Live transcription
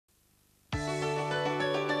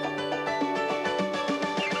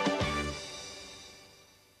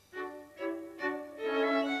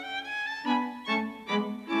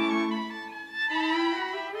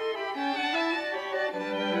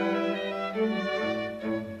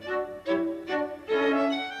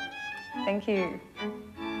Thank you.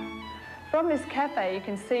 From this cafe, you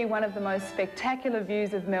can see one of the most spectacular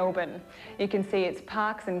views of Melbourne. You can see its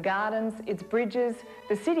parks and gardens, its bridges,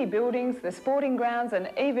 the city buildings, the sporting grounds, and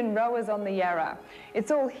even rowers on the Yarra. It's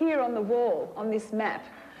all here on the wall, on this map.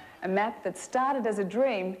 A map that started as a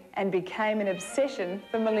dream and became an obsession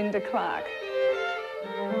for Melinda Clark.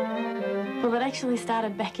 Well, it actually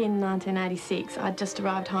started back in 1986. I'd just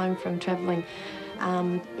arrived home from travelling,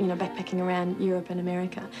 you know, backpacking around Europe and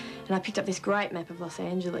America. And I picked up this great map of Los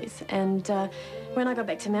Angeles. And when I got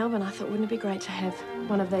back to Melbourne, I thought, wouldn't it be great to have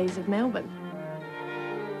one of these of Melbourne?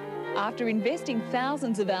 After investing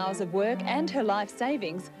thousands of hours of work and her life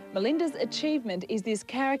savings, Melinda's achievement is this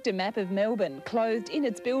character map of Melbourne, clothed in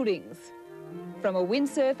its buildings. From a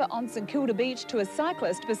windsurfer on St Kilda Beach to a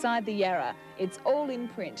cyclist beside the Yarra, it's all in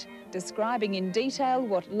print, describing in detail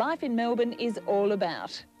what life in Melbourne is all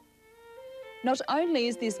about. Not only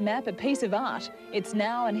is this map a piece of art, it's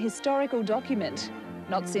now an historical document.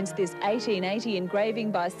 Not since this 1880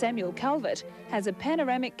 engraving by Samuel Calvert has a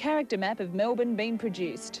panoramic character map of Melbourne been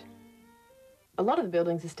produced. A lot of the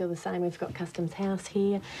buildings are still the same. We've got Customs House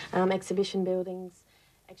here, exhibition buildings.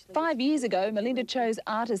 Actually, 5 years ago, Melinda chose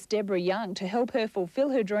artist Deborah Young to help her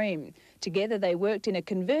fulfil her dream. Together they worked in a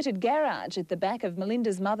converted garage at the back of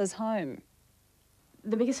Melinda's mother's home.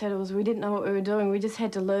 The biggest hurdle was we didn't know what we were doing. We just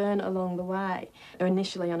had to learn along the way. We were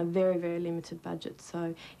initially on a very, very limited budget,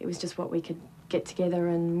 so it was just what we could get together,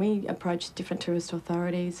 and we approached different tourist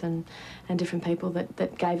authorities and different people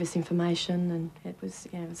that gave us information, and it was,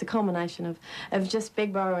 yeah, it was a combination of just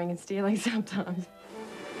beg, borrowing and stealing sometimes.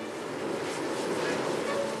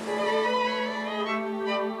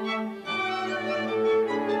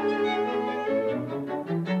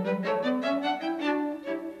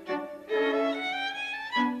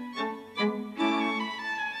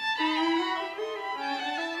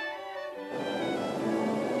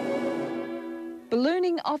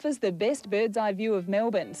 Ballooning offers the best bird's eye view of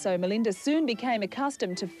Melbourne, so Melinda soon became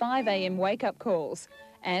accustomed to 5 a.m. wake-up calls.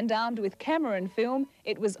 And armed with camera and film,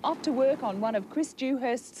 it was off to work on one of Chris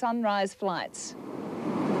Dewhurst's sunrise flights.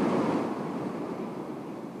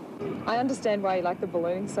 I understand why you like the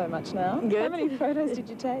ballooning so much now. Good. How many photos did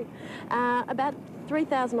you take? About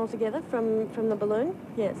 3,000 altogether from the balloon,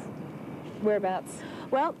 yes. Whereabouts?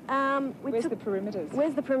 Well, where's the perimeters?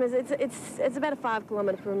 Where's the perimeters? It's about a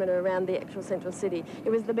 5-kilometre perimeter around the actual central city. It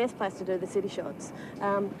was the best place to do the city shots,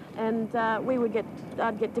 and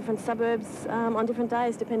I'd get different suburbs on different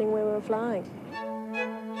days depending where we were flying.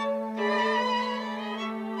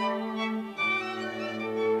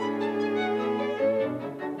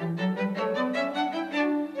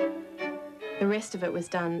 The rest of it was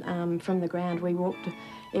done from the ground. We walked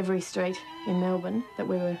every street in Melbourne that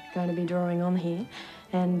we were going to be drawing on here,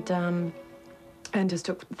 and just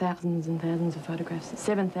took thousands and thousands of photographs,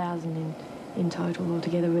 7,000 in total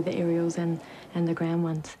altogether with the aerials and the ground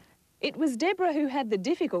ones. It was Deborah who had the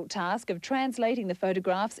difficult task of translating the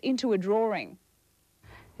photographs into a drawing.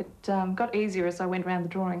 It got easier as I went around the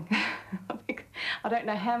drawing. I don't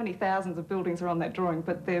know how many thousands of buildings are on that drawing,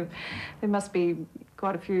 but there must be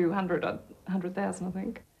quite a few 100,000, I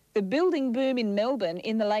think. The building boom in Melbourne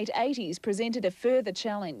in the late 80s presented a further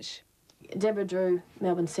challenge. Deborah drew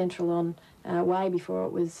Melbourne Central on way before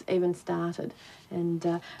it was even started,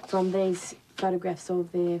 and from these photographs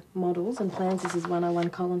of their models and plans, this is 101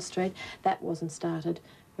 Collins Street, that wasn't started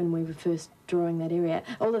when we were first drawing that area.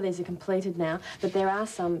 All of these are completed now, but there are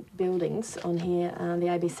some buildings on here, the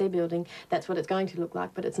ABC building, that's what it's going to look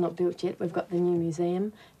like, but it's not built yet. We've got the new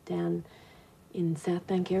museum down in South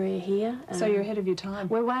Bank area here. So you're ahead of your time?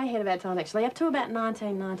 We're way ahead of our time, actually, up to about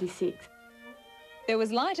 1996. There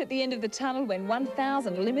was light at the end of the tunnel when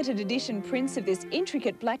 1,000 limited edition prints of this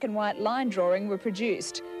intricate black and white line drawing were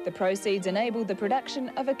produced. The proceeds enabled the production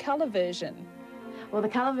of a colour version. Well, the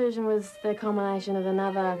colour version was the culmination of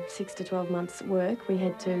another 6 to 12 months' work. We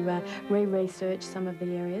had to re-research some of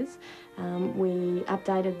the areas. We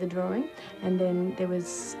updated the drawing, and then there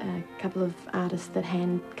was a couple of artists that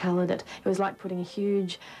hand-coloured it. It was like putting a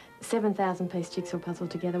huge 7,000-piece jigsaw puzzle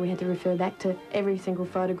together. We had to refer back to every single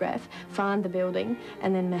photograph, find the building,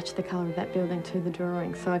 and then match the colour of that building to the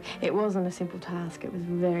drawing. So it wasn't a simple task. It was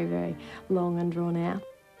very, very long and drawn out.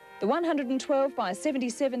 The 112 by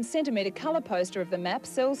 77 centimetre colour poster of the map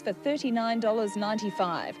sells for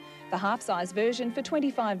 $39.95, the half-size version for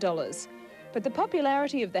 $25. But the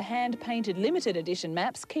popularity of the hand-painted limited edition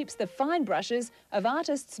maps keeps the fine brushes of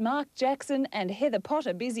artists Mark Jackson and Heather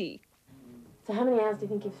Potter busy. So how many hours do you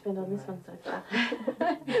think you've spent on this one so far?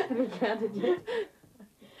 Have you counted yet?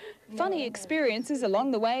 Funny experiences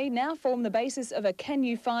along the way now form the basis of a Can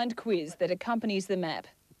You Find quiz that accompanies the map.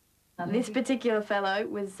 This particular fellow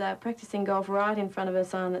was practising golf right in front of a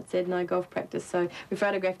sign that said no golf practice, so we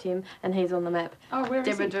photographed him and he's on the map. Oh, where is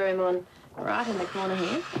Deborah he? drew him on right in the corner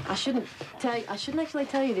here. I shouldn't actually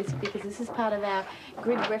tell you this because this is part of our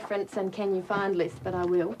grid reference and can you find list, but I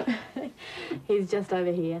will. He's just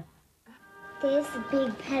over here. There's the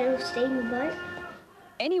big paddle steamboat.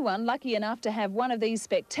 Anyone lucky enough to have one of these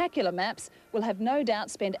spectacular maps will have no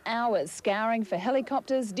doubt spent hours scouring for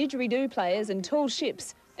helicopters, didgeridoo players and tall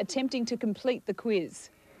ships, attempting to complete the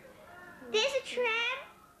quiz. There's a tram.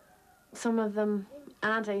 Some of them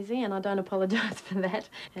aren't easy and I don't apologise for that.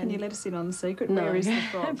 Can you let us in on the secret? No, Where is the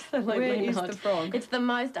frog? Absolutely Where is not. the frog? It's the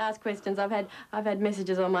most asked questions. I've had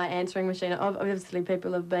messages on my answering machine. Obviously,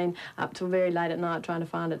 people have been up till very late at night trying to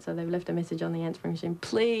find it, so they've left a message on the answering machine.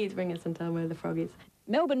 Please ring us and tell me where the frog is.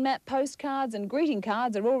 Melbourne Map postcards and greeting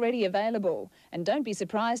cards are already available. And don't be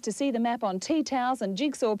surprised to see the map on tea towels and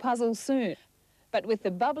jigsaw puzzles soon. But with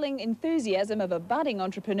the bubbling enthusiasm of a budding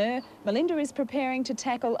entrepreneur, Melinda is preparing to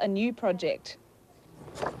tackle a new project.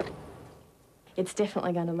 It's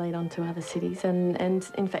definitely going to lead on to other cities and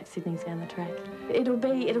in fact Sydney's down the track. It'll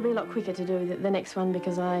be a lot quicker to do the next one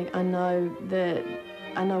because I know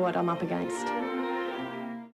what I'm up against.